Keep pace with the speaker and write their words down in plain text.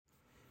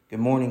Good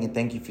morning, and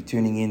thank you for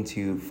tuning in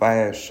to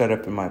Fire Shut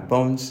Up in My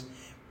Bones.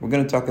 We're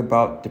going to talk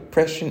about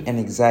depression and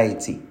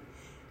anxiety.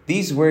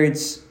 These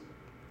words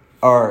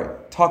are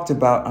talked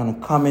about on a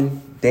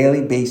common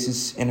daily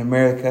basis in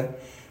America,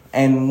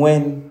 and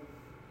when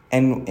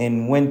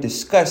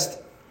discussed,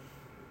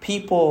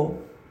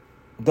 people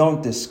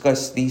don't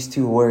discuss these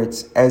two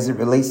words as it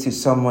relates to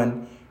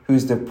someone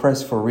who's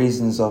depressed for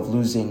reasons of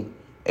losing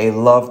a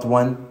loved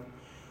one,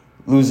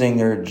 losing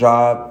their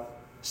job.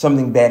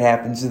 Something bad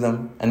happens to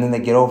them and then they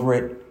get over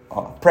it.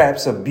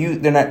 Perhaps abuse.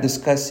 They're not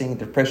discussing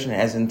depression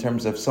as in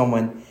terms of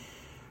someone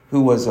who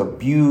was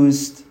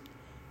abused,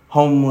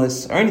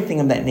 homeless, or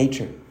anything of that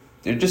nature.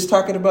 They're just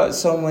talking about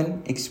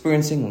someone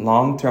experiencing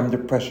long-term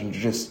depression,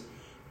 just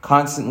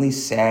constantly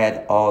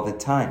sad all the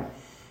time.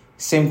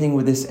 Same thing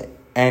with this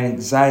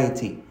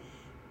anxiety.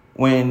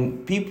 When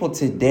people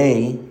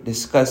today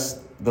discuss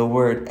the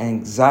word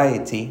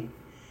anxiety,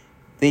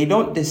 they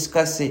don't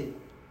discuss it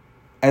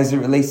as it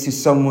relates to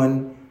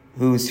someone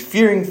who's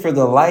fearing for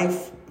their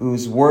life,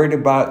 who's worried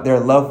about their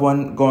loved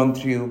one going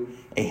through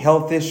a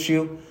health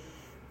issue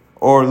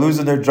or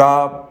losing their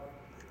job,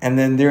 and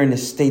then they're in a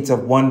state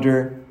of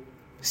wonder,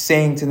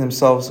 saying to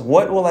themselves,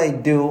 what will I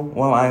do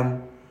while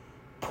I'm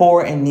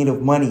poor and in need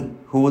of money?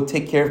 Who will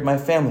take care of my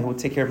family? Who will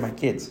take care of my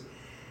kids?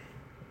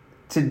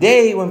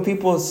 Today, when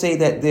people say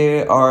that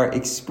they are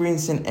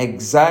experiencing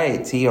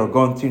anxiety or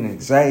going through an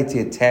anxiety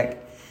attack,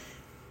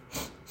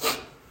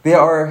 they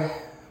are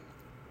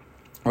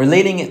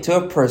relating it to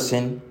a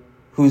person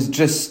who's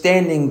just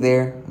standing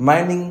there,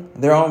 minding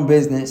their own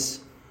business,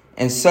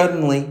 and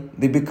suddenly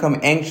they become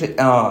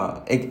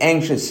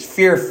anxious,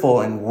 fearful,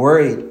 and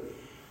worried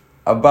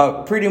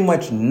about pretty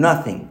much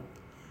nothing.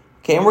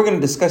 Okay, and we're going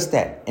to discuss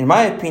that. In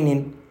my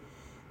opinion,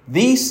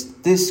 these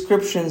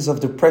descriptions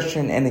of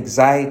depression and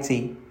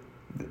anxiety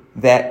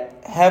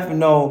that have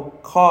no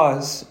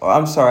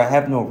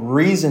have no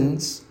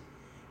reasons,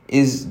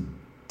 is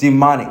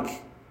demonic.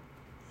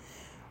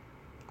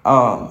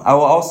 I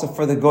will also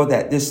further go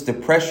that this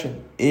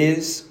depression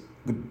is,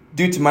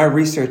 due to my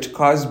research,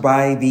 caused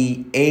by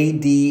the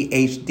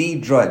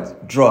ADHD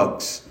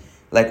drugs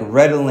like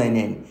Ritalin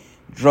and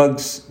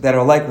drugs that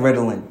are like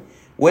Ritalin.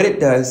 What it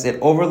does, it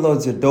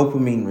overloads your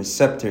dopamine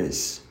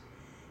receptors.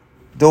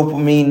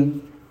 Dopamine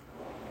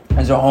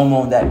is a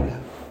hormone that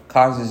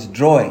causes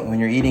joy. When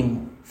you're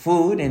eating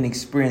food and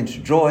experience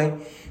joy,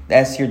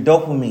 that's your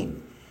dopamine.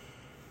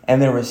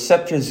 And the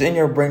receptors in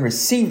your brain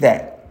receive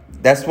that.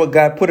 That's what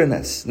God put in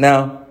us.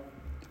 Now,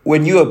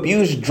 when you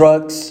abuse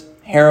drugs,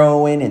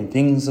 heroin, and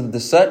things of the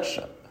such,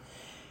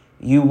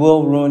 you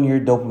will ruin your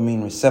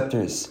dopamine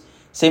receptors.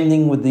 Same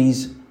thing with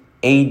these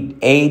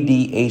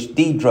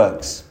ADHD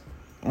drugs,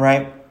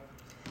 right?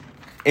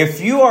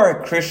 If you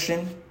are a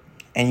Christian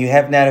and you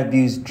have not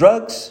abused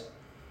drugs,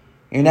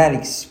 you're not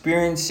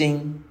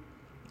experiencing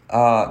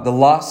the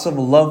loss of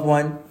a loved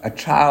one, a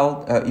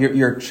child,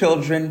 your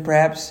children,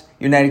 perhaps.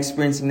 You're not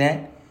experiencing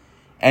that.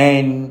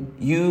 And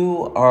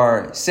you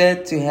are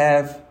said to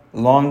have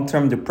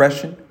long-term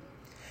depression,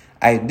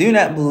 I do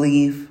not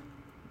believe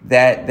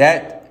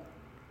that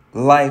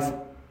life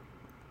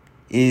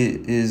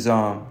is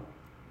I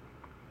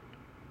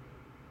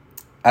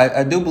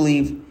do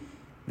believe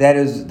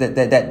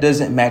that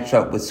doesn't match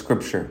up with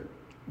Scripture.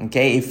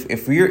 Okay,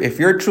 if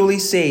you're truly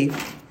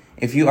saved,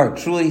 if you are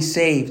truly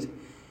saved,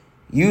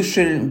 you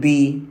shouldn't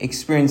be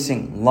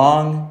experiencing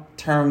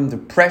long-term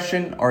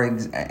depression or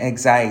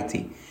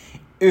anxiety.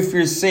 If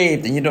you're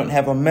saved and you don't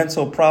have a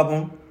mental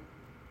problem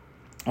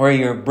or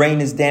your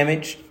brain is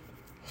damaged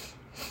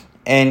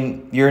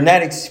and you're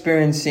not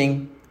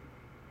experiencing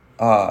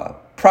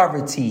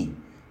poverty,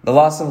 the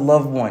loss of a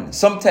loved one,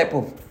 some type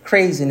of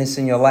craziness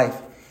in your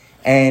life,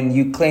 and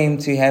you claim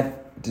to have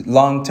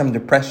long-term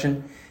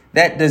depression,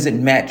 that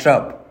doesn't match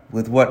up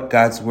with what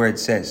God's word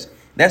says.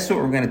 That's what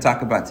we're going to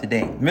talk about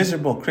today.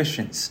 Miserable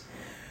Christians.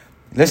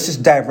 Let's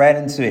just dive right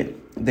into it.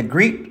 The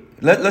Greek,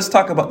 let's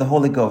talk about the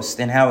Holy Ghost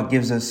and how it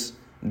gives us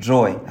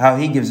joy, how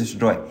he gives us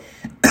joy.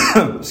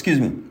 Excuse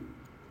me.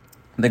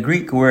 The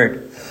Greek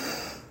word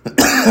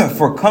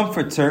for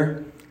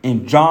comforter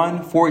in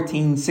John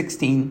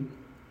 14:16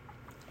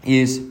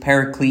 is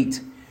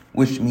paraclete,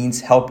 which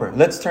means helper.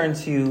 Let's turn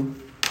to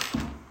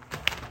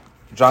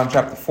John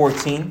chapter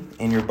 14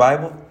 in your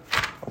Bible.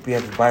 Hope you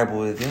have your Bible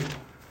with you.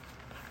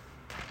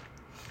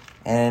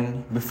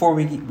 And before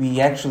we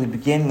actually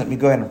begin, let me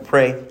go ahead and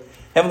pray.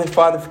 Heavenly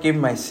Father, forgive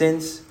me my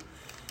sins.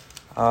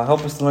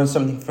 Help us to learn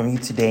something from you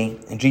today.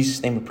 In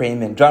Jesus' name we pray,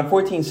 amen. John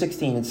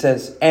 14:16, it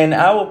says, and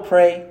I will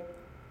pray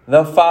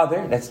the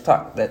Father,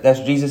 that's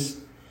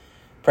Jesus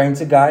praying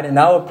to God, and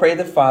I will pray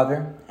the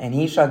Father, and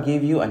he shall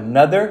give you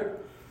another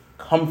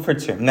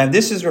comforter. Now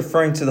this is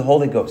referring to the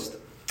Holy Ghost.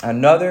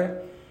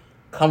 Another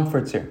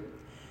comforter,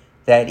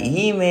 that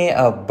he may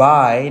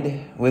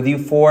abide with you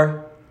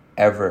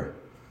forever.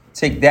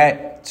 Take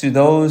that to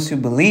those who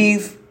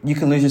believe. You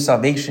can lose your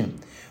salvation.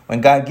 When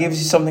God gives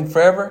you something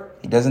forever,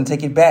 he doesn't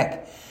take it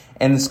back.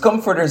 And this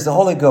comforter is the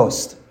Holy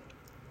Ghost.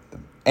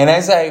 And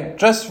as I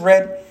just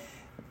read,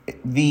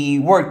 the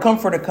word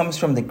comforter comes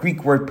from the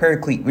Greek word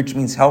paraclete, which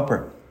means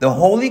helper. The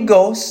Holy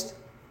Ghost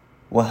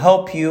will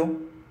help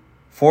you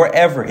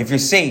forever if you're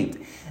saved.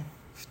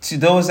 To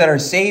those that are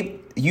saved,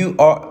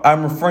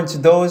 I'm referring to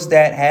those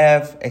that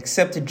have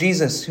accepted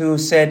Jesus, who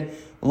said,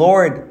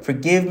 Lord,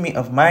 forgive me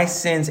of my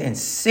sins and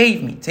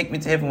save me. Take me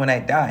to heaven when I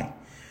die.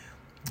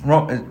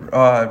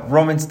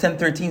 Romans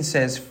 10:13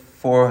 says,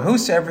 for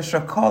whosoever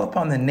shall call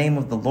upon the name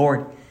of the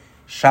Lord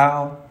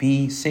shall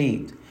be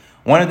saved.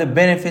 One of the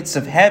benefits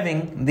of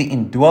having the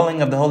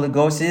indwelling of the Holy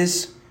Ghost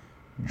is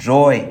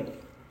joy.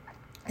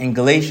 In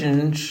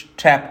Galatians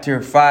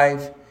chapter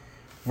 5,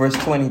 verse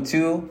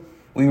 22,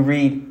 we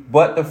read,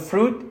 but the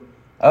fruit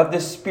of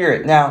the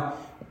Spirit. Now,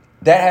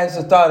 that has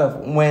the thought of,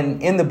 when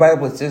in the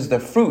Bible it says the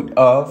fruit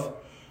of,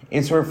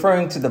 it's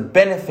referring to the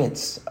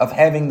benefits of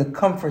having the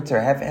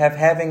Comforter,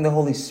 having the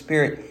Holy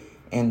Spirit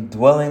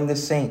indwelling the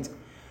saint.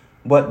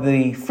 But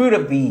the fruit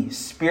of the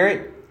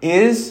Spirit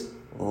is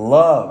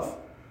love,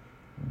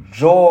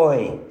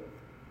 joy,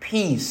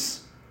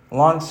 peace,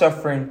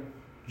 long-suffering,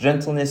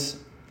 gentleness,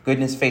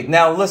 goodness, faith.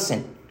 Now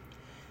listen,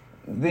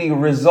 the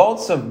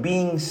results of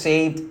being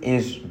saved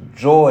is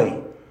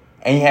joy,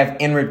 and you have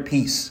inward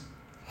peace.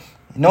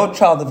 No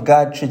child of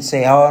God should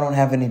say, I don't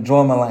have any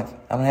joy in my life.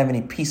 I don't have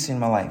any peace in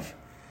my life.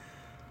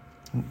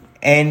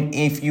 And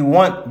if you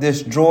want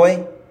this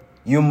joy,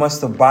 you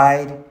must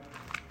abide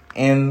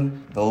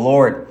in the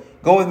Lord.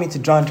 Go with me to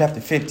John chapter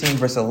 15,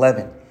 verse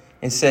 11.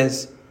 It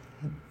says,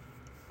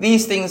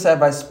 these things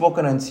have I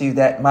spoken unto you,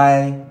 that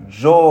my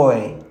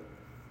joy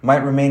might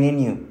remain in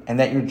you, and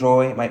that your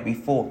joy might be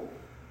full.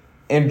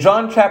 In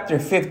John chapter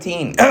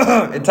 15,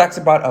 it talks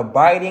about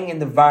abiding in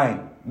the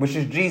vine, which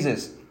is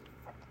Jesus.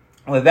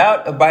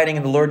 Without abiding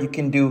in the Lord, you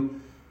can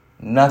do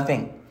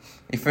nothing.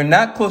 If you're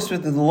not close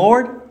with the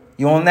Lord,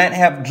 you will not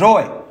have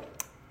joy.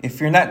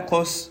 If you're not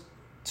close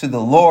to the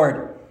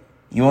Lord,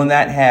 you will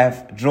not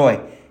have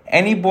joy.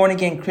 Any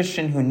born-again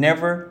Christian who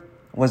never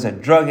was a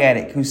drug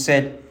addict, who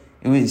said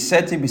it was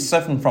said to be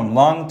suffering from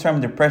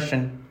long-term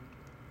depression,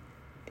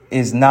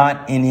 is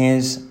not in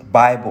his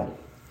Bible.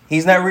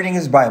 He's not reading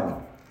his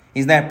Bible.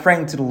 He's not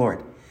praying to the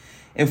Lord.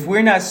 If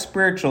we're not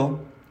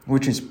spiritual,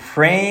 which is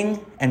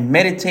praying and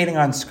meditating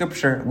on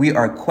Scripture, we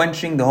are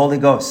quenching the Holy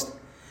Ghost.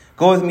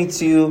 Go with me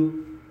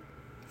to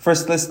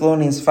 1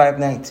 Thessalonians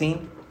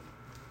 5:19.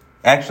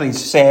 Actually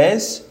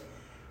says,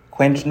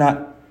 quench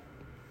not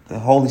the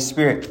Holy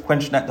Spirit.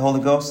 Quench not the Holy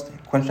Ghost.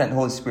 Quench not the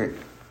Holy Spirit.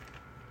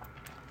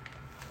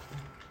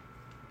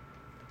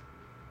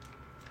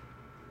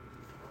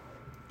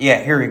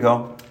 Yeah, here we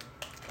go.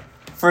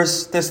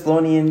 1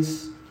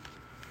 Thessalonians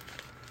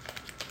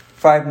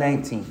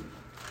 5:19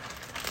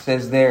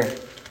 says there,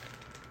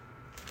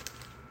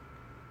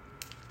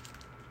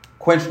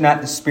 quench not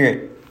the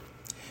Spirit.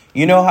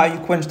 You know how you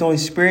quench the Holy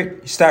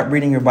Spirit? Stop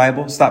reading your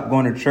Bible. Stop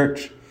going to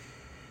church.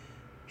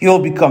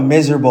 You'll become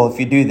miserable if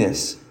you do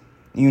this.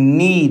 You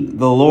need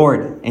the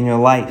Lord in your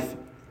life.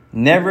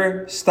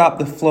 Never stop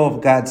the flow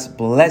of God's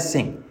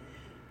blessing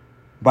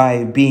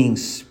by being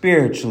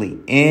spiritually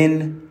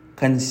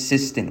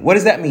inconsistent. What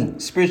does that mean?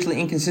 Spiritually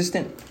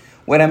inconsistent?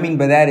 What I mean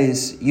by that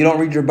is you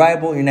don't read your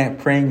Bible, you're not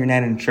praying, you're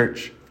not in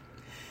church.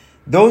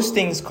 Those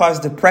things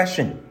cause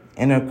depression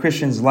in a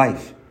Christian's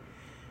life.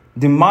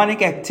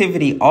 Demonic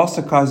activity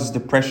also causes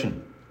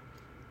depression.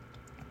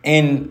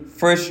 In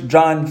 1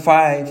 John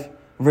 5,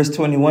 verse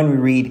 21, we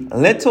read,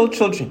 little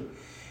children.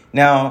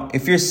 Now,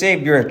 if you're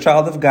saved, you're a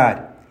child of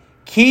God.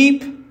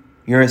 Keep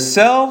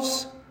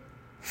yourselves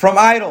from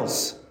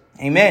idols.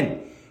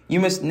 Amen. You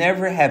must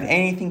never have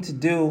anything to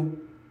do.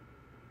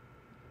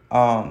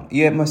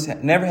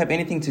 Never have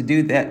anything to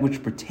do that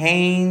which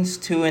pertains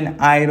to an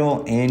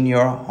idol in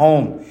your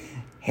home.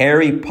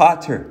 Harry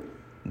Potter,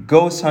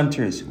 ghost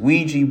hunters,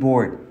 Ouija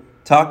board,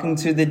 talking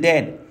to the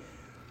dead.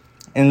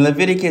 In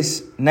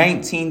Leviticus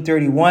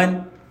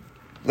 19:31,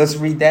 let's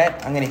read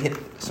that. I'm going to hit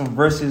some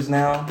verses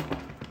now,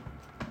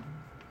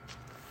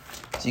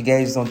 so you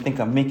guys don't think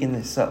I'm making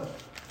this up.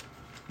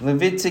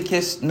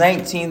 Leviticus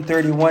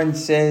 19:31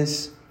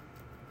 says,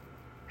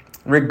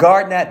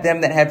 regard not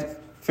them that have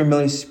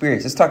familiar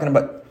spirits. It's talking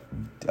about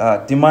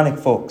demonic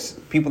folks,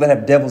 people that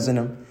have devils in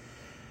them.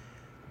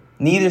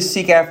 Neither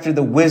seek after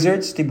the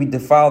wizards to be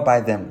defiled by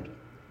them.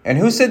 And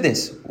who said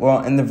this?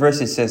 Well, in the verse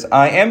it says,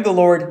 I am the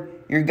Lord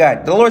your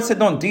God. The Lord said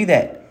don't do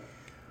that.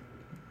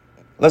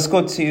 Let's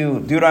go to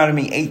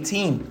Deuteronomy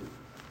 18.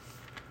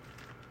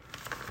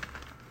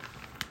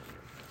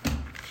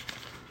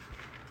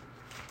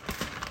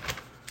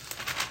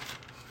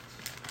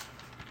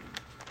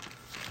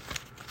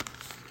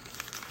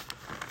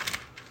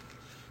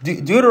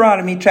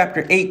 Deuteronomy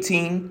chapter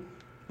 18,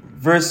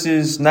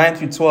 verses 9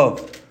 through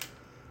 12.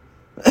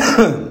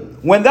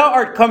 When thou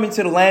art coming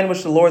to the land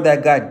which the Lord thy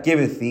God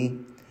giveth thee,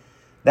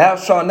 thou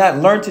shalt not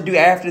learn to do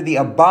after the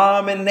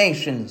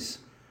abominations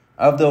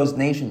of those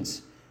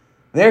nations.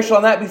 There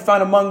shall not be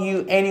found among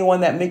you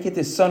anyone that maketh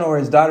his son or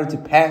his daughter to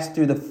pass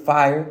through the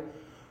fire,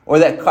 or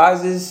that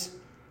causes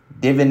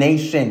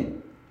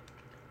divination,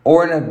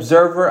 or an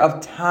observer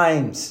of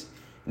times.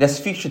 That's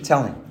future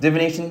telling.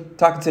 Divination,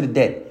 talking to the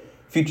dead.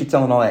 Future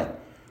telling, all that.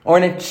 Or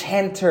an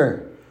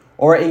enchanter,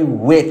 or a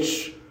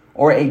witch,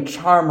 or a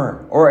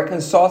charmer, or a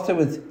consultant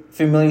with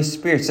familiar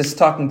spirits, that's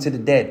talking to the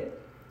dead,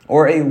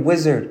 or a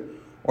wizard,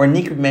 or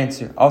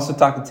necromancer, also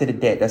talking to the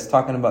dead. That's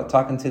talking about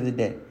talking to the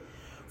dead.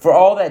 For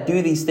all that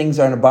do these things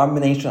are an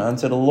abomination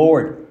unto the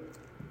Lord.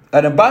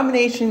 An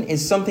abomination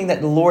is something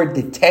that the Lord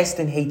detests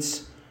and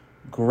hates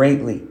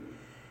greatly.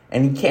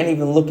 And he can't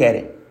even look at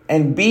it.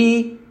 And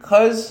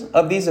because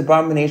of these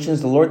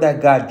abominations, the Lord thy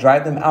God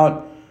drive them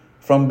out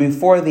from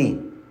before thee.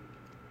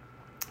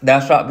 Thou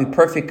shalt be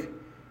perfect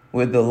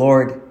with the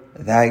Lord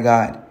thy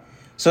God.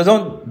 So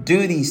don't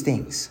do these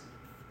things.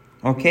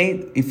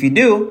 Okay? If you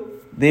do,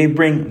 they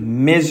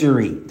bring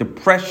misery,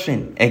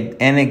 depression,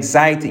 and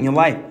anxiety in your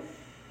life.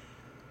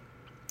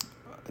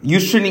 You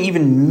shouldn't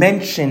even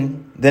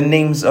mention the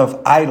names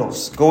of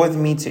idols. Go with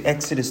me to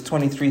Exodus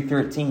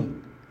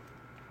 23:13.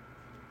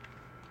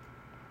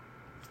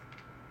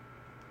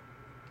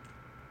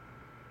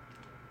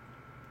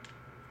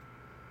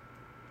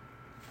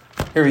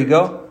 Here we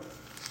go.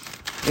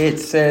 It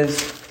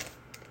says,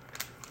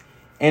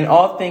 in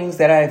all things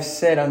that I have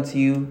said unto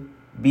you,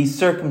 be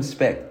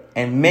circumspect,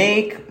 and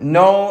make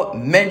no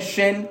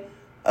mention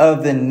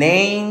of the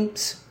name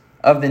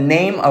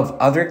of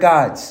other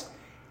gods,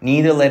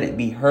 neither let it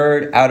be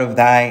heard out of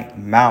thy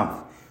mouth.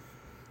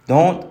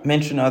 Don't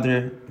mention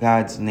other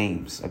gods'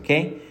 names,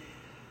 okay?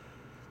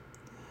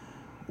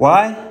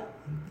 Why?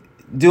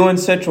 Doing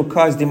such will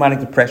cause demonic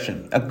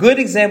depression. A good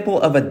example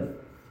of a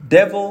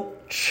devil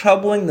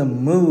troubling the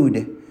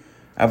mood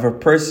of a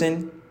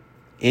person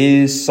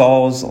is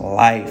Saul's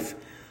life.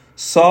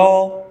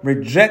 Saul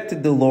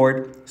rejected the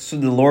Lord, so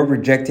the Lord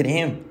rejected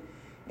him.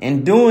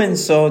 In doing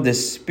so, the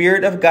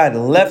Spirit of God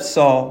left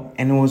Saul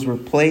and was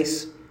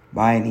replaced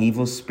by an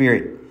evil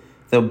spirit.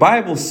 The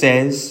Bible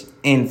says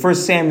in 1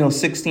 Samuel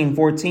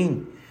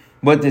 16:14,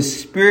 but the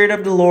Spirit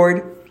of the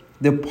Lord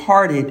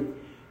departed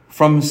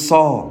from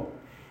Saul,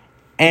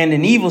 and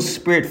an evil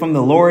spirit from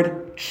the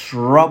Lord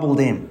troubled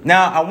him.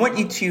 Now, I want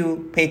you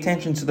to pay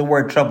attention to the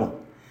word trouble.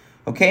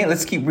 Okay,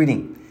 let's keep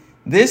reading.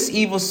 This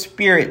evil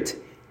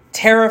spirit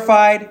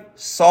terrified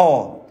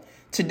Saul.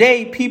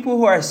 Today, people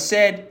who are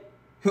saved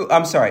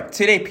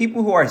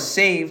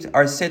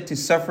are said to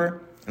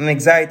suffer an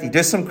anxiety.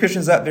 There's some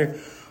Christians out there.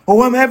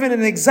 Oh, I'm having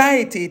an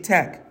anxiety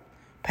attack.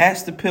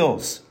 Pass the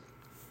pills.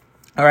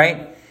 All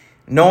right.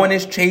 No one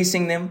is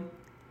chasing them.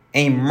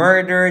 A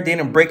murderer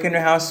didn't break in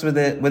their house with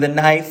a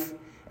knife,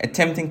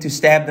 attempting to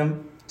stab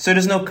them. So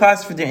there's no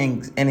cause for their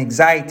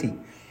anxiety.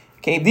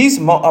 Okay. These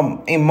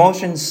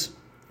emotions,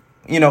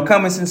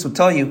 common sense will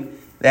tell you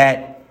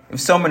that if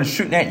someone is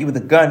shooting at you with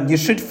a gun, you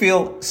should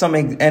feel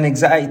an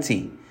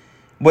anxiety.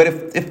 But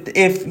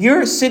if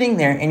you're sitting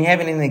there and you're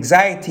having an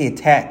anxiety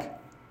attack,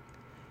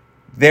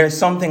 there's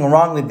something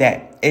wrong with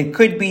that. It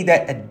could be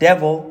that a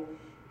devil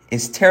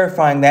is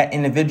terrifying that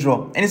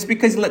individual. And it's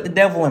because you let the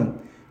devil in,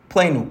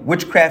 playing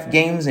witchcraft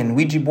games and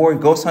Ouija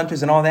board, ghost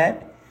hunters and all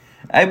that.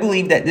 I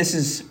believe that this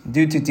is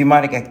due to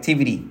demonic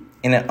activity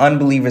in an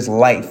unbeliever's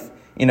life.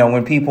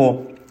 When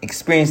people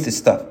experience this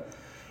stuff.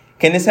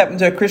 Can this happen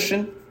to a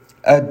Christian?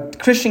 A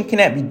Christian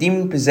cannot be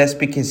demon possessed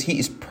because he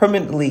is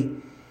permanently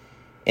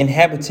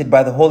inhabited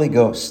by the Holy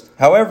Ghost.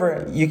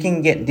 However, you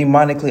can get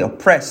demonically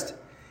oppressed.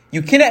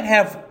 You cannot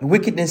have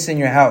wickedness in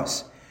your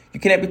house. You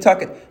cannot be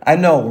talking. I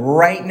know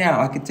right now,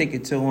 I could take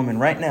it to a woman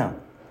right now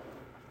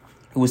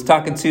who was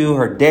talking to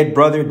her dead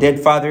brother,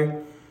 dead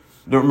father.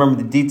 Don't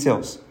remember the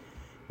details.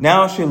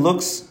 Now she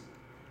looks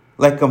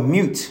like a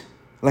mute,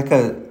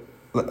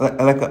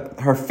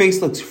 her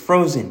face looks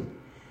frozen.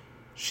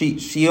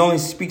 She only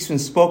speaks when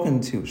spoken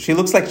to. She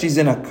looks like she's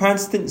in a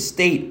constant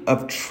state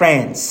of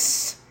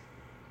trance.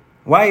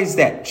 Why is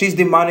that? She's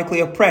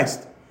demonically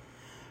oppressed.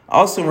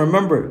 Also,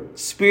 remember,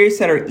 spirits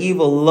that are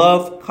evil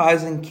love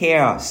causing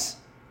chaos.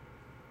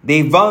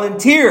 They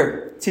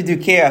volunteer to do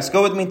chaos.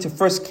 Go with me to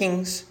 1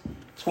 Kings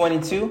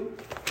 22.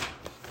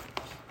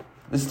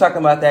 Let's talk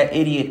about that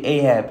idiot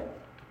Ahab.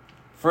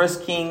 1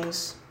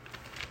 Kings.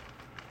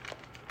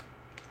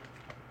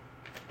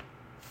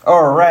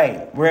 All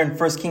right, we're in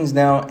 1 Kings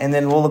now, and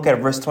then we'll look at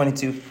verse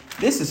 22.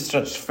 This is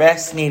such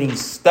fascinating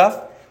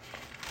stuff.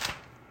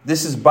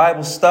 This is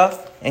Bible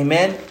stuff.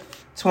 Amen.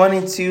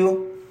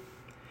 22.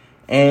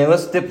 And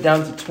let's dip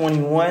down to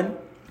 21.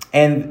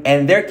 And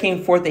there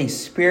came forth a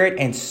spirit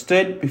and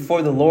stood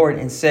before the Lord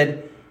and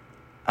said,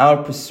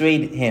 I'll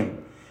persuade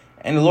him.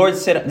 And the Lord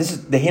said, this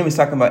is the him is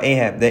talking about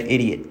Ahab, the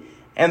idiot.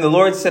 And the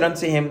Lord said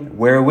unto him,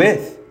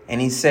 wherewith? And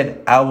he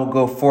said, I will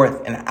go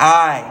forth, and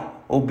I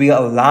will be a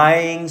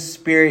lying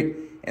spirit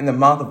in the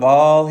mouth of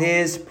all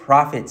his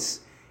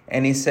prophets.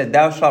 And he said,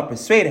 thou shalt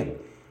persuade him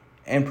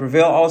and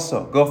prevail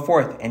also. Go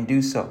forth and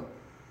do so.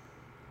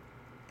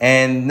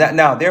 And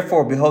now,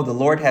 therefore, behold, the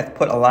Lord hath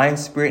put a lying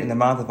spirit in the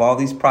mouth of all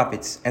these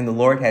prophets, and the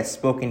Lord hath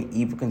spoken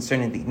evil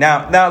concerning thee.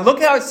 Now,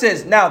 look how it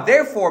says, now,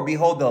 therefore,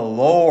 behold, the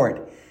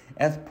Lord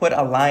hath put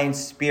a lying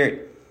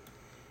spirit.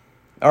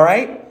 All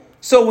right?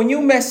 So when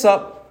you mess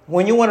up,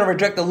 when you want to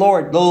reject the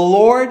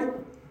Lord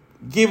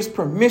gives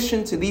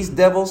permission to these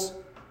devils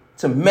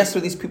to mess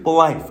with these people's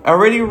life. I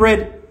already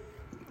read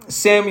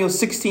Samuel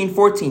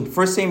 16:14.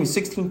 1 Samuel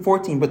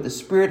 16:14. But the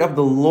Spirit of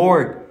the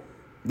Lord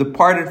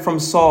departed from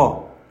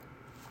Saul.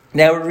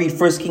 Now we read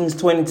 1 Kings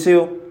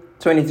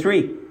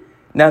 22:23.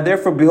 Now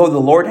therefore, behold, the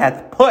Lord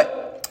hath put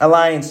a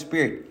lion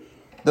spirit.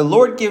 The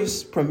Lord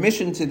gives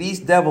permission to these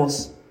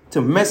devils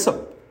to mess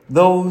up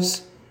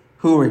those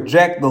who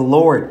reject the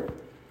Lord.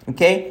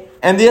 Okay?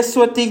 And that's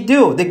what they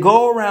do. They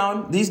go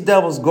around, these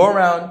devils go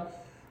around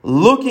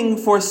looking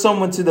for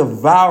someone to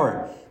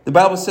devour. The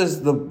Bible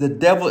says the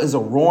devil is a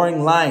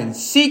roaring lion,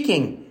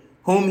 seeking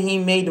whom he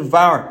may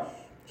devour.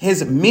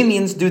 His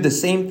minions do the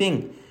same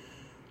thing.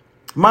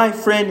 My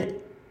friend,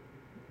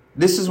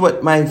 this is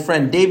what my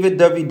friend David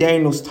W.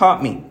 Daniels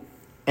taught me.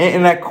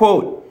 And I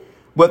quote,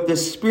 but the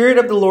Spirit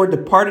of the Lord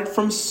departed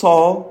from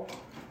Saul,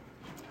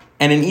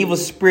 and an evil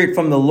spirit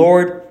from the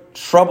Lord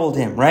troubled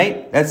him.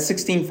 Right? That's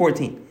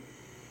 16:14.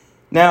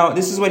 Now,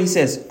 this is what he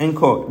says, end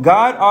quote.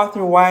 God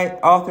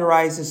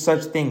authorizes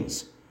such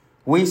things.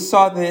 We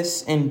saw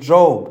this in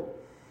Job.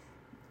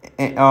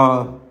 Let's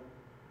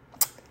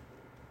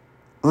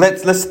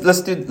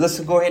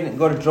go ahead and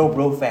go to Job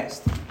real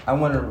fast. I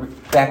want to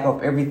back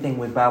up everything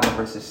with Bible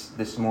verses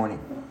this morning.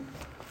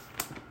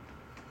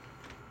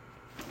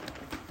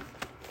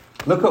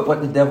 Look at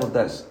what the devil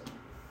does.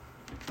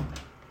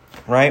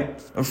 Right?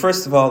 And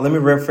first of all, let me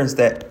reference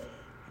that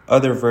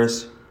other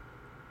verse.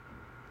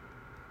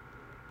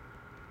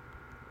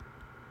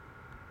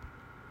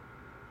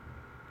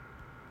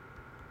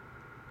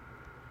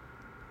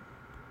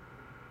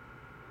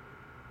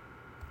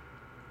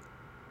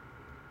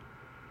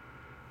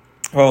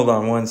 Hold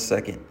on one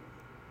second.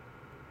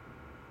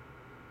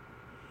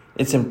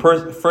 It's in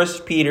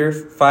 1 Peter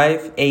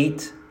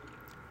 5:8.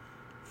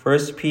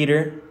 1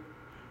 Peter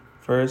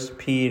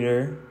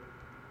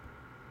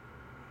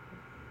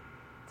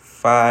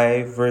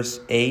 5 verse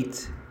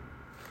 8.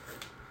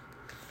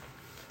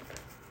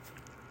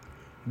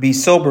 Be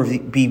sober,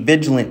 be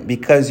vigilant,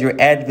 because your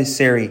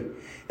adversary.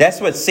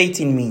 That's what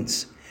Satan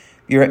means.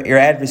 Your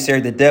adversary,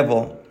 the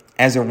devil,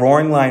 as a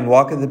roaring lion,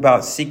 walketh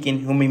about, seeking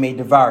whom he may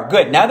devour.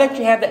 Good. Now that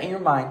you have that in your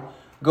mind,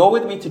 go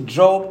with me to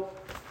Job.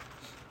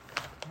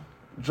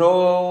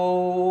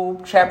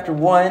 Job chapter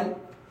 1.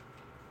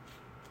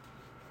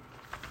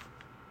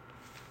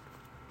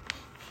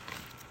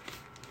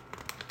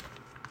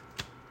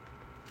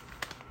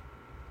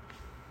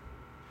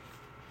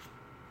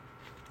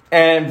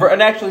 And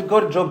actually go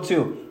to Job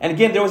 2. And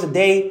again, there was a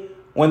day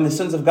when the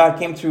sons of God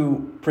came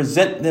to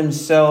present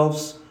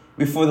themselves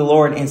before the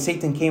Lord, and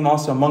Satan came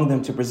also among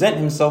them to present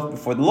himself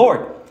before the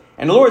Lord.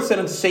 And the Lord said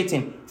unto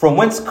Satan, from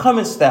whence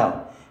comest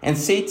thou? And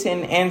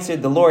Satan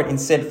answered the Lord and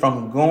said,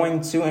 from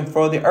going to and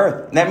fro the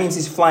earth. And that means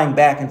he's flying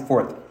back and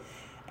forth.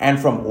 And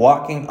from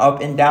walking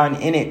up and down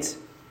in it.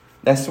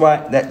 That's why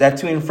that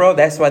to and fro,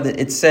 that's why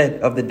it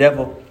said of the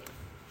devil,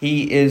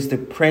 he is the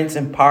prince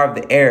and power of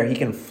the air. He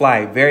can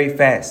fly very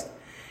fast.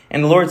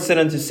 And the Lord said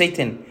unto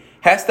Satan,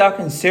 hast thou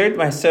considered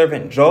my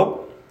servant Job?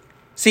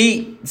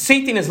 See,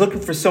 Satan is looking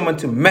for someone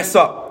to mess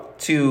up,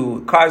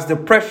 to cause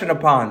depression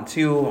upon,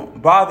 to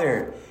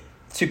bother,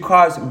 to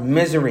cause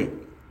misery.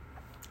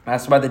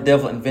 That's why the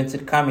devil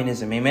invented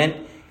communism.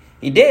 Amen.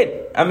 He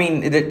did. I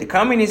mean, the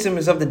communism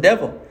is of the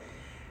devil.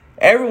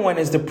 Everyone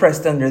is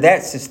depressed under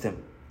that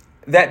system.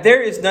 That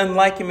there is none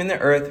like him in the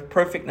earth,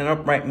 perfect and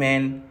upright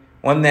man,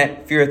 one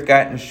that feareth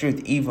God and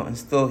sheweth evil, and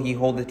still he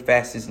holdeth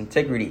fast his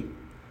integrity.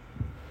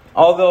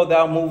 Although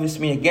thou movest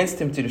me against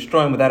him to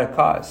destroy him without a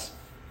cause.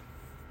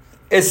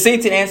 As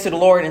Satan answered the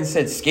Lord and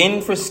said,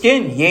 skin for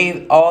skin,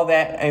 yea, all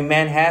that a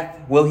man hath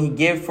will he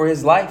give for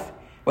his life.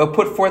 Well,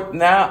 put forth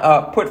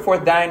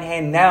thine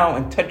hand now,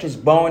 and touch his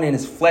bone and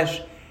his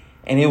flesh,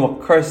 and he will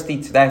curse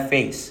thee to thy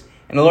face.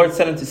 And the Lord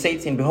said unto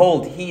Satan,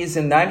 behold, he is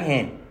in thine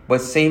hand,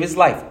 but save his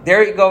life.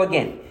 There you go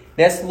again.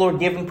 That's the Lord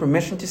giving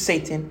permission to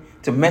Satan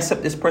to mess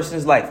up this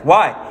person's life.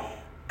 Why?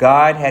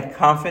 God had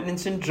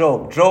confidence in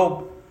Job.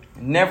 Job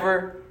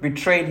never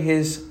betrayed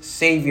his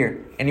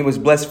Savior, and he was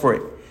blessed for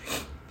it.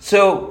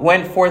 So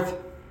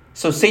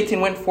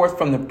Satan went forth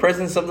from the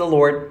presence of the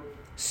Lord,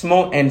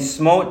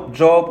 smote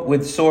Job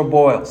with sore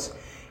boils.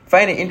 I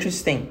find it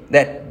interesting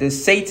that the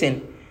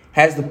Satan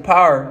has the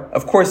power.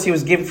 Of course, he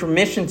was given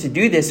permission to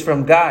do this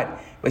from God,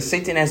 but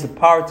Satan has the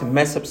power to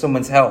mess up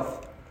someone's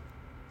health.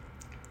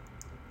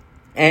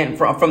 And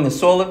from the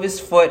sole of his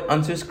foot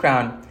unto his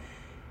crown.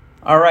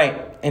 All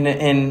right,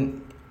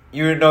 and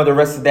you know the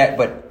rest of that,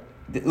 but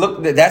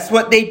look, that's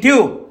what they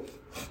do.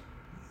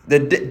 The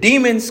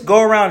demons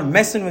go around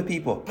messing with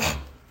people.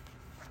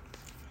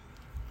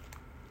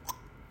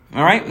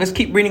 All right, let's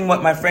keep reading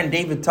what my friend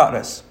David taught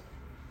us.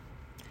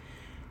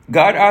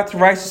 God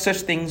authorizes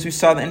such things. We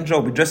saw that in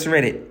Job. We just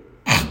read it.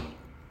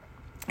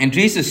 And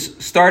Jesus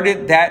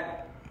started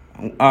that.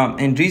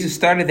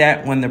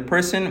 When the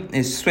person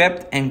is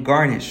swept and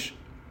garnished,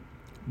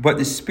 but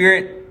the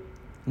Spirit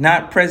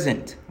not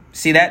present.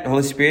 See that? The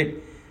Holy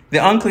Spirit.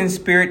 The unclean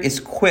spirit is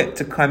quick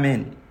to come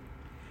in,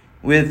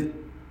 with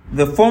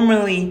the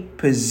formerly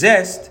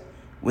possessed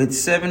with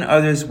 7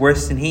 others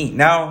worse than he.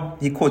 Now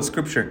he quotes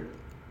scripture.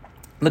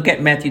 Look at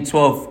Matthew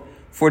 12,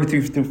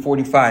 43 through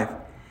 45.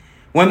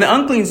 When the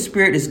unclean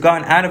spirit is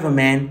gone out of a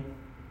man,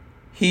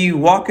 he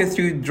walketh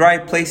through dry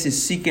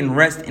places, seeking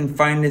rest, and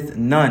findeth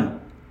none.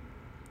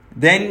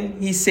 Then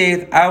he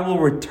saith, I will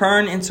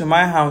return into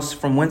my house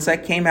from whence I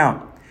came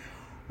out.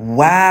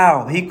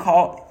 Wow.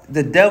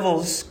 The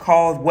devils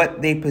called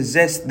what they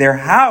possessed their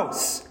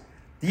house.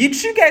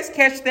 Did you guys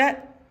catch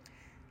that?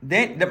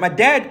 Then my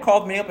dad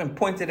called me up and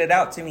pointed it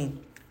out to me.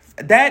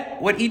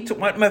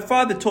 What my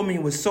father told me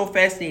was so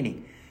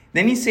fascinating.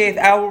 Then he saith,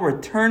 I will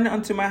return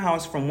unto my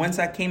house from whence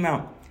I came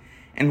out,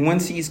 and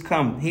whence he is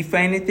come. He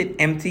findeth it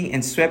empty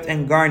and swept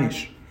and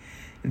garnished.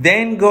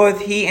 Then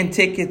goeth he and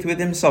taketh with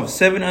himself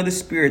 7 other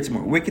spirits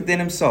more wicked than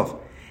himself,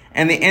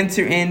 and they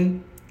enter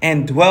in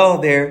and dwell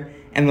there.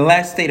 And the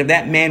last state of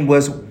that man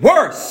was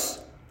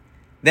worse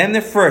than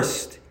the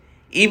first.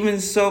 Even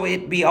so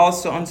it be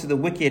also unto the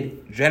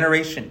wicked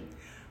generation.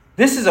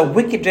 This is a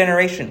wicked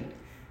generation.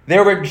 They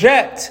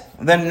reject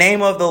the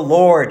name of the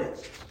Lord.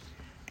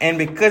 And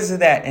because of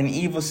that, an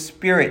evil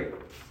spirit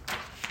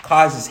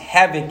causes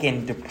havoc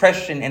and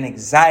depression and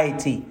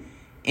anxiety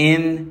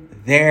in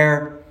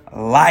their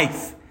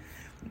life.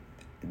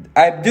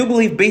 I do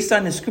believe, based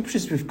on the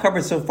scriptures we've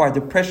covered so far,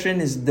 depression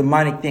is a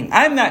demonic thing.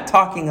 I'm not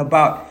talking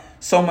about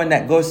someone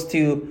that goes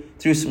through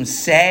some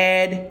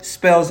sad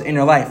spells in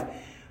their life.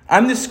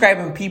 I'm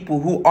describing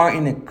people who are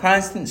in a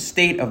constant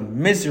state of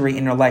misery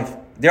in their life.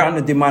 They're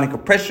under demonic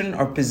oppression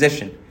or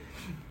possession.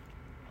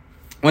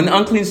 When the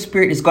unclean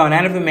spirit is gone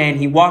out of a man,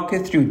 he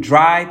walketh through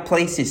dry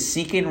places,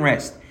 seeking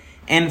rest,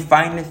 and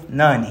findeth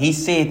none. He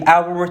saith, I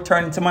will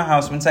return into my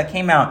house whence I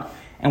came out.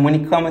 And when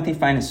he cometh, he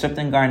findeth swept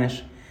and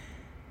garnished.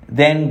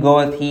 Then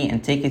goeth he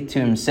and taketh to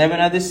him 7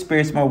 other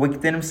spirits more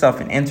wicked than himself,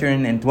 and enter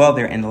in and dwell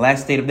there. And the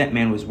last state of that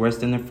man was worse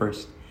than the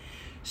first.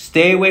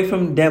 Stay away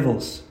from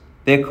devils.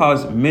 They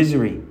cause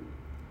misery.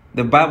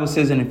 The Bible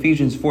says in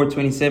Ephesians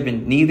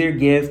 4:27, neither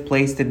give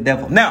place to the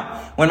devil.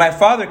 Now, when my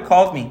father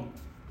called me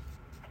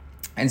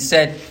and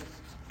said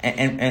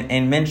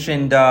and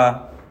mentioned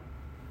that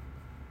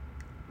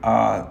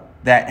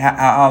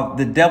how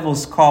the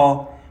devils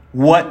call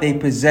what they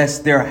possess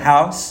their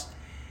house,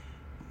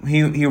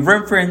 he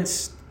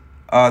referenced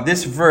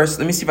this verse.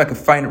 Let me see if I can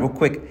find it real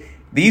quick.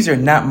 These are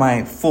not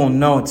my full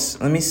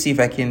notes. Let me see if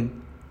I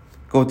can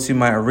go to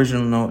my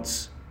original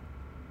notes.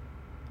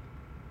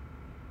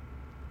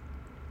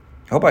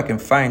 I hope I can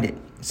find it.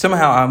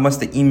 Somehow I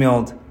must have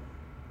emailed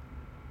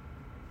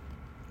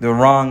the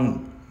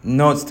wrong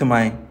notes to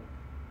my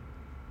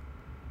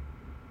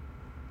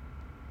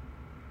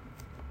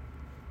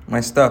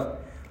stuff.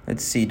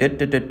 Let's see.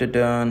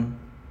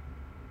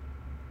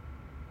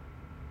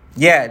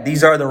 Yeah,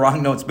 these are the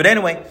wrong notes. But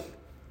anyway,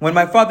 when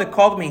my father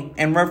called me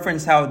and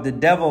referenced how the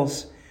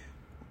devils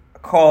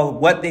call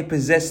what they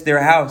possess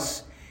their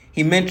house,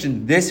 he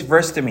mentioned this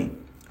verse to me.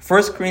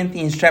 1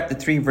 Corinthians chapter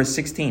 3, verse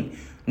 16.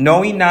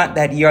 Know ye not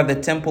that ye are the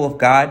temple of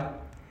God,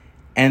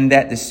 and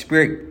that the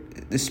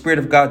Spirit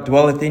of God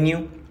dwelleth in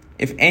you?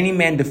 If any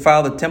man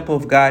defile the temple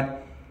of God,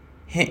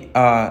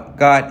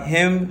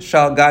 him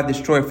shall God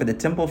destroy. For the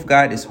temple of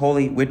God is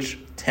holy, which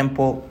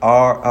temple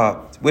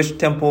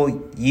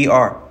ye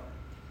are.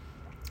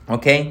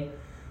 Okay,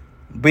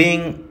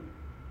 being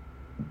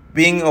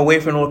away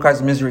from the Lord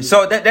causes misery.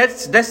 So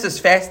that's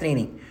just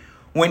fascinating.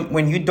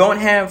 When you don't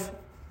have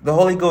the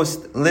Holy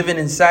Ghost living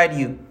inside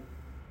you,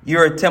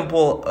 you're a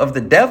temple of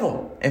the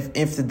devil.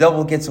 If the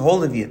devil gets a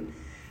hold of you,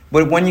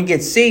 but when you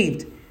get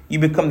saved, you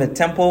become the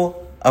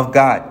temple of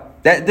God.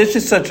 That's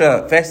just such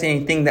a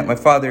fascinating thing that my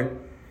father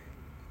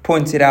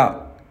pointed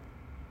out.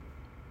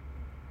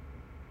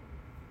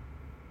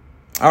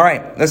 All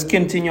right, let's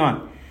continue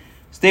on.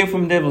 Stay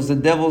from devils. The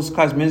devils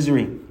cause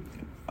misery.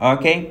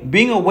 Okay,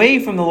 being away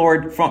from the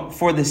Lord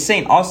for the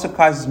saint also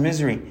causes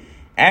misery.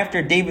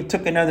 After David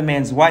took another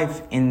man's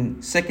wife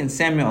in 2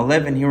 Samuel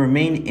 11, he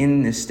remained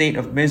in a state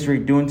of misery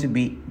due to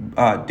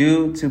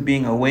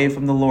being away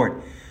from the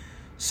Lord.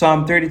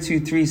 Psalm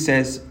 32:3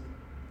 says,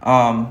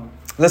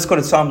 let's go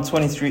to Psalm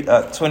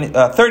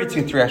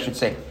 32:3, I should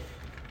say.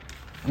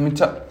 Let me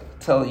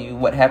tell you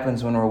what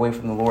happens when we're away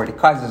from the Lord. It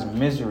causes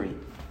misery.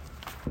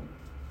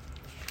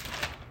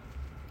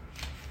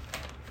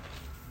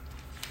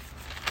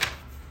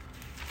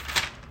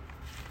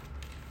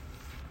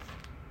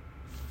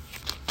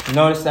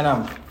 Notice that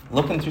I'm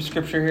looking through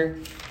scripture here.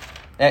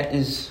 That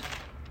is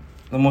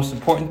the most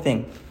important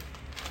thing.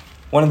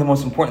 One of the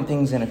most important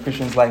things in a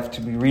Christian's life, to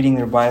be reading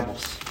their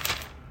Bibles.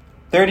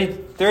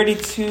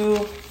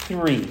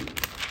 32:3.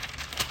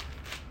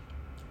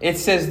 It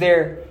says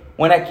there,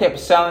 when I kept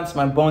silence,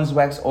 my bones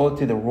waxed old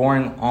through the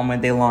roaring all my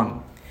day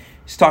long.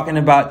 It's talking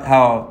about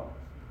how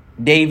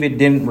David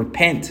didn't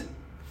repent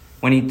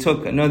when he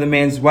took another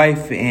man's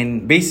wife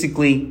and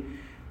basically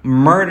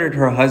murdered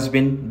her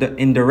husband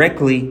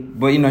indirectly,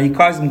 but he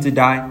caused him to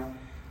die.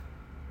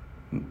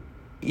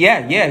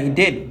 Yeah, he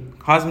did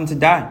cause him to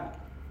die.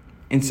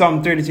 In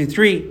Psalm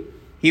 32:3,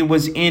 he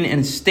was in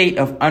a state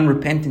of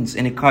unrepentance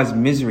and it caused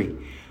misery.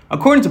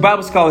 According to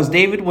Bible scholars,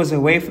 David was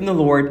away from the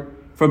Lord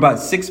for about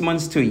 6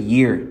 months to a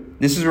year.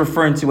 This is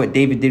referring to what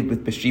David did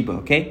with Bathsheba,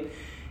 okay?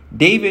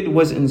 David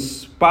was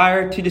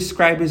inspired to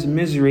describe his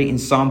misery in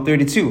Psalm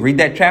 32. Read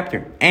that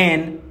chapter.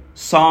 And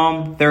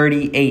Psalm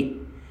 38.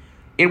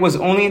 It was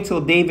only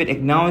until David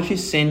acknowledged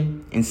his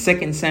sin in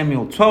 2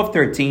 Samuel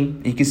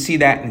 12:13, you can see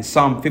that in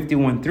Psalm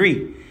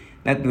 51:3,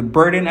 that the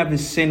burden of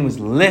his sin was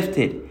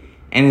lifted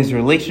and his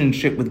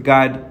relationship with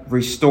God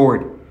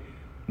restored.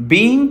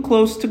 Being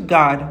close to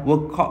God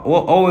will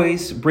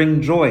always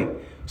bring joy.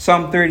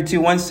 Psalm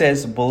 32:1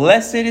 says,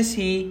 "Blessed is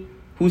he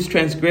whose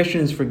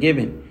transgression is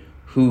forgiven,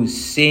 whose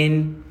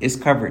sin is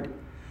covered."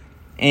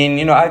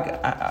 And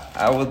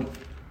I would,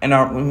 and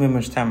how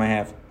much time I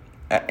have?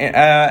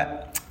 I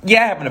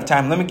have enough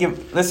time.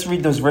 Let's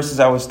read those verses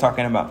I was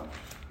talking about.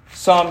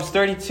 Psalms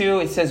 32,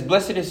 it says,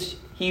 "Blessed is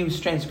he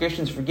whose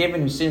transgression is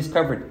forgiven, whose sin is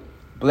covered.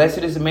 Blessed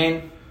is the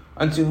man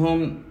unto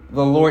whom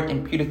the Lord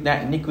imputeth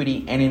not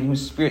iniquity, and in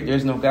whose spirit there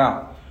is no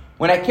guile.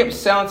 When I kept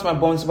silence, my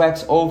bones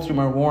waxed old through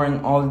my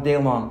roaring all the day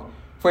long.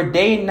 For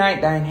day and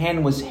night thine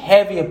hand was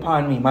heavy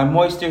upon me. My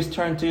moisture is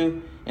turned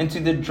into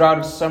the drought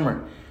of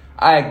summer.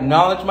 I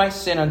acknowledge my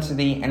sin unto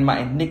thee, and my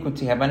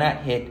iniquity have I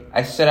not hid.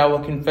 I said, I will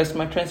confess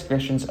my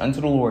transgressions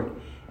unto the Lord,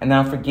 and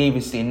thou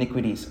forgavest the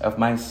iniquities of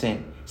my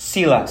sin."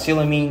 Selah.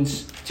 Selah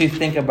means to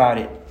think about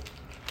it.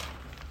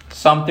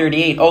 Psalm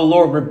 38. "O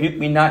Lord, rebuke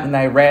me not in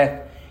thy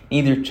wrath,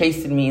 neither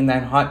chasten me in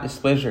thine hot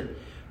displeasure.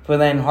 For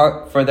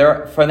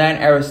thine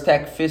arrows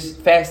stack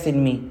fast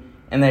in me,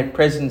 and thy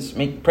presence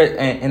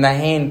and thy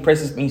hand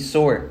presses me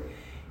sore.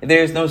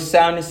 There is no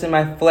soundness in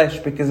my flesh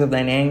because of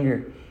thine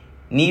anger,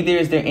 neither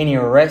is there any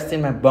rest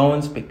in my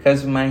bones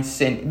because of my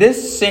sin."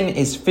 This sin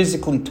is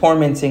physically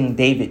tormenting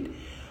David.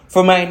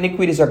 "For my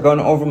iniquities are gone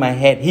over my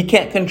head." He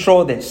can't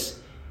control this.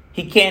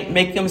 He can't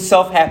make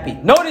himself happy.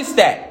 Notice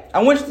that.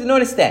 I want you to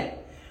notice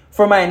that.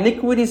 "For my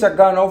iniquities are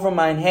gone over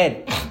mine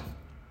head."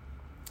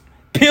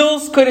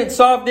 Pills couldn't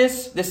solve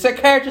this. The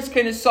psychiatrist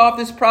couldn't solve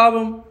this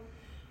problem.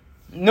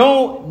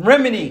 No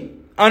remedy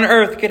on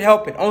earth could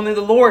help it. Only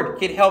the Lord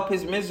could help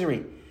his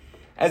misery.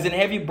 "As an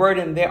heavy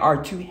burden, they are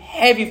too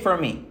heavy for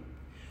me."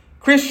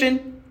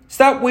 Christian,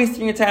 stop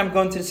wasting your time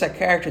going to the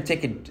psychiatrist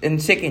and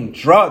taking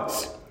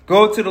drugs.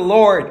 Go to the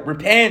Lord.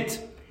 Repent.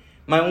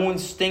 "My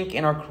wounds stink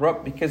and are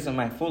corrupt because of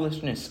my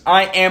foolishness.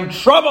 I am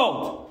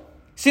troubled."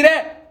 See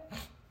that?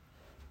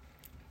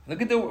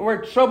 Look at the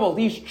word troubled.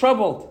 He's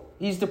troubled.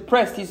 He's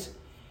depressed.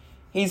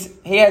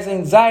 He has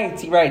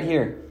anxiety right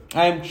here.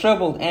 "I am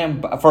troubled,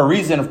 and for a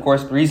reason, of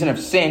course, the reason of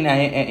sin."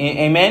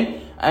 Amen.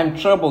 "I'm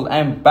troubled.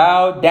 I'm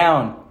bowed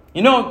down."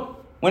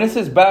 When it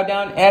says bow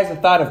down, it has a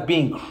thought of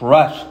being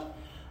crushed.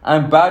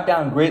 "I'm bowed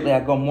down greatly.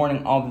 I go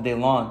mourning all the day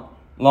long.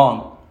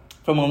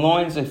 For my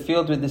loins are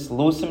filled with this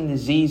loathsome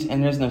disease,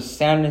 and there's no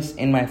soundness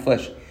in my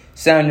flesh."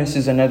 Soundness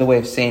is another way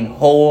of saying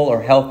whole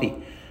or healthy.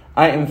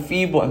 "I am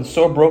feeble and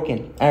sore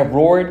broken. I have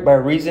roared by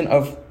reason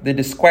of the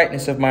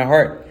disquietness of my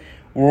heart."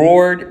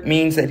 Roared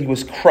means that he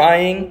was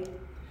crying.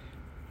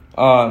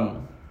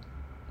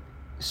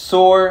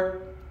 Sore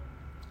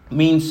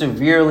means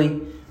severely.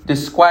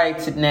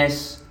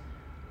 Disquietedness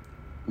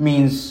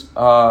means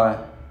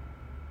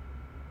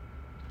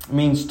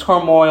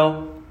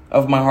turmoil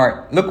of my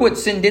heart. Look what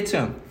sin did to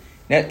him.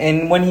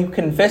 And when he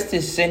confessed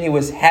his sin, he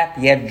was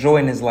happy. He had joy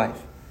in his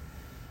life.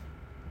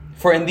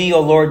 "For in thee, O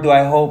Lord, do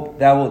I hope.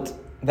 Thou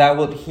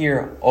wilt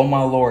hear, O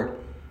my Lord."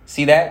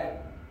 See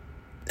that?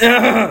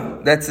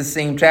 That's the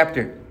same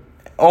chapter.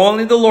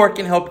 Only the Lord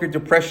can help your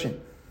depression.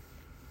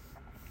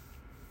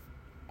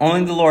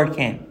 Only the Lord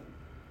can.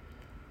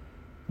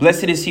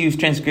 "Blessed is he whose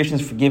transgression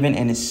is forgiven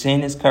and his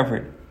sin is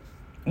covered."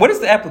 What is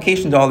the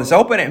application to all this? I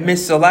hope I didn't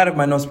miss a lot of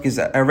my notes because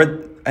I read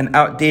an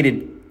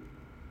outdated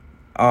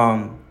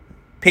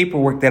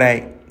paperwork that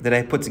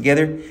I put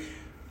together.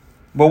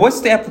 But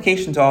what's the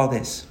application to all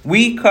this?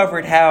 We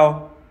covered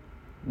how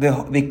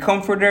the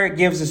Comforter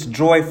gives us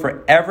joy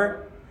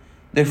forever.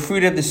 The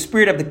fruit of the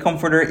Spirit of the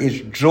Comforter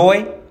is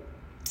joy.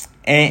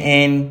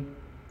 And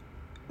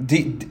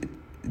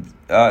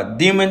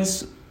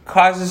demons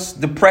causes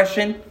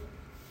depression.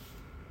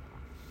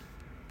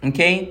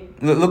 Okay?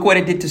 Look what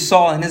it did to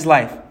Saul in his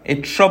life.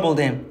 It troubled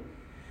him.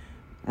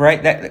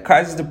 Right? That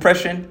causes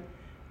depression.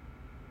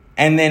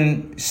 And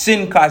then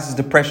sin causes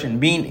depression.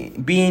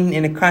 Being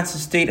in a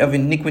constant state of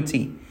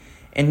iniquity.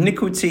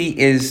 Iniquity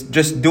is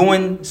just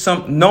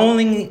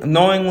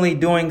knowingly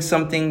doing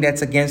something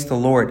that's against the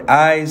Lord.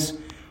 Eyes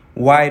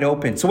wide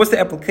open. So what's the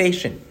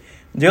application?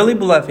 Dearly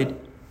beloved,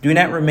 do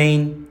not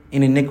remain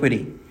in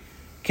iniquity.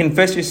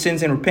 Confess your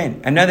sins and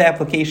repent. Another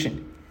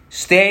application.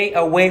 Stay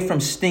away from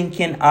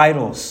stinking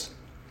idols,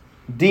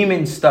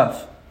 demon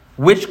stuff,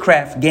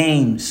 witchcraft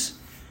games.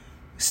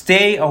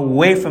 Stay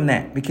away from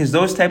that because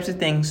those types of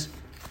things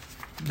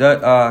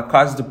that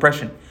cause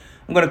depression.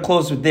 I'm going to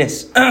close with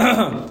this.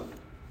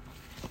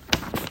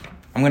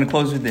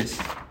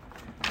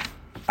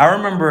 I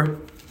remember,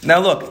 now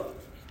look,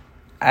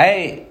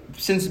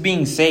 since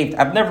being saved,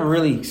 I've never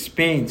really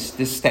experienced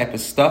this type of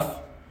stuff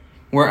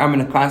where I'm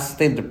in a constant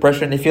state of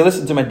depression. If you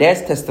listen to my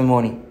dad's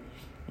testimony,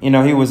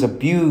 he was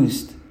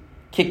abused,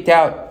 kicked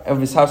out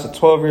of his house at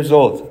 12 years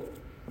old.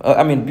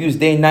 Abused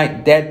day and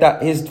night.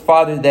 His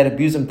father that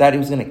abused him thought he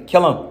was going to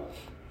kill him.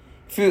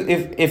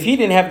 If he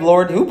didn't have the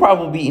Lord, he would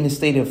probably be in a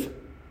state of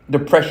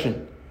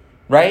depression,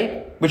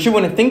 right? But you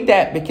wouldn't think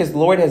that, because the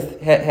Lord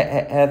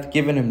hath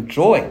given him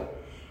joy.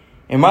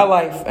 In my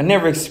life, I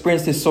never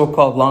experienced this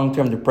so-called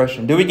long-term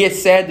depression. Do we get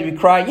sad? Do we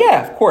cry?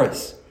 Yeah, of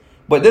course.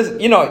 But this,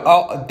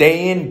 all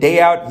day in, day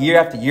out, year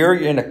after year,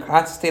 you're in a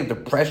constant state of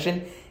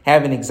depression,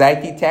 having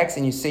anxiety attacks,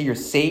 and you say you're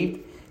saved.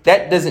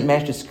 That doesn't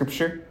match the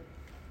scripture.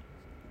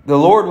 The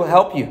Lord will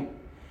help you.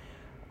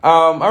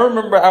 I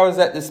remember I was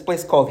at this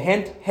place called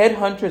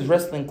Headhunters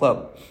Wrestling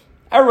Club.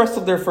 I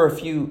wrestled there for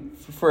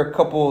a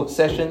couple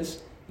sessions.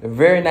 They're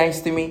very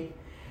nice to me.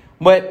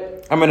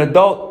 But I'm an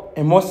adult,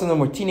 and most of them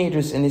were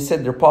teenagers, and they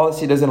said their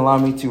policy doesn't allow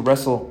me to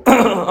wrestle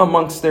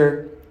amongst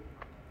their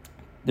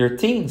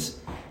teens.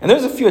 And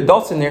there's a few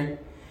adults in there.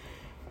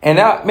 And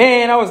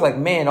I was like,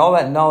 all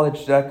that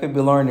knowledge that I could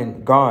be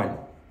learning gone.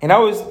 And I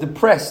was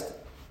depressed,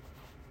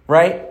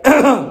 right?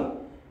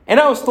 And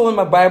I was still in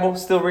my Bible,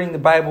 still reading the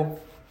Bible.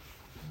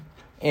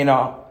 And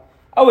I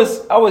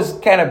was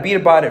kind of beat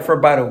about it for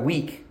about a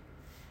week.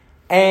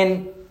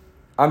 And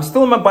I'm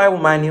still in my Bible,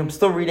 mind you. I'm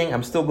still reading.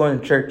 I'm still going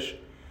to church.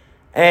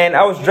 And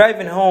I was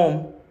driving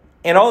home,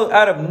 and all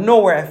out of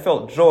nowhere, I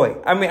felt joy.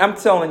 I mean, I'm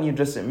telling you,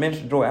 just immense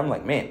joy. I'm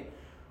like, man,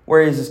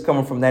 where is this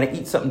coming from? Did I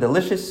eat something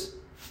delicious?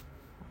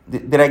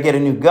 Did I get a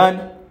new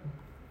gun?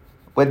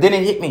 But then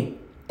it hit me.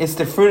 It's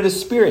the fruit of the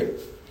Spirit.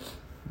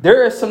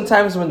 There are some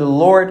times when the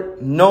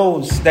Lord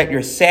knows that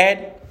you're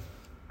sad,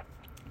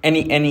 and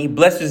he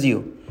blesses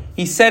you.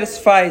 He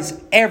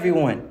satisfies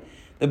everyone.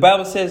 The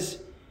Bible says,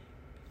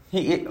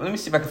 let me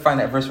see if I can find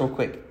that verse real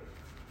quick.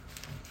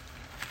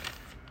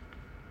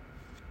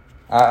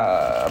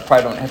 I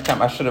probably don't have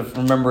time. I should have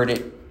remembered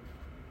it.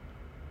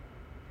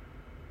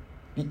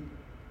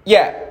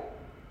 Yeah.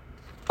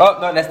 Oh,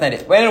 no, that's not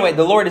it. But anyway,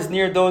 the Lord is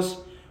near those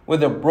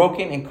with a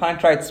broken and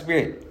contrite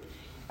spirit.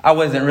 I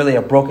wasn't really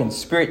a broken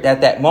spirit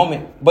at that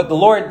moment, but the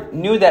Lord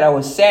knew that I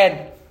was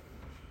sad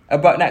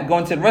about not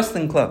going to the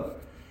wrestling club.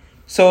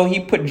 So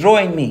he put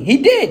joy in me. He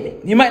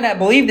did. You might not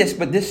believe this,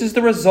 but this is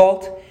the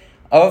result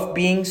of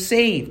being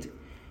saved.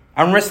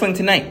 I'm wrestling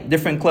tonight,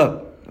 different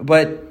club,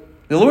 but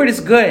the Lord is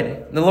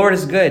good. The Lord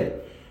is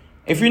good.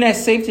 If you're not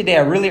saved today,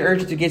 I really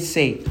urge you to get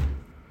saved.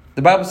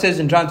 The Bible says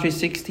in John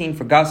 3:16,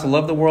 for God so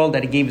loved the world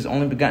that he gave his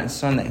only begotten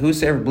Son, that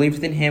whosoever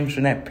believeth in him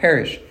shall not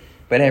perish,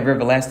 but have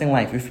everlasting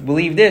life. If you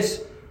believe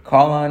this,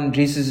 call on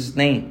Jesus'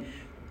 name.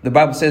 The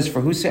Bible says,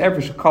 for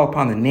whosoever shall call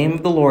upon the name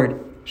of the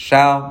Lord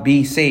shall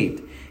be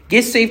saved.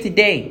 Get saved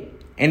today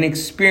and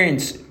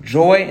experience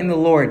joy in the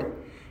Lord.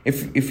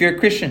 If you're a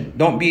Christian,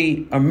 don't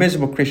be a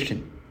miserable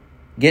Christian.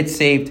 Get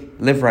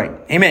saved, live right.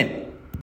 Amen.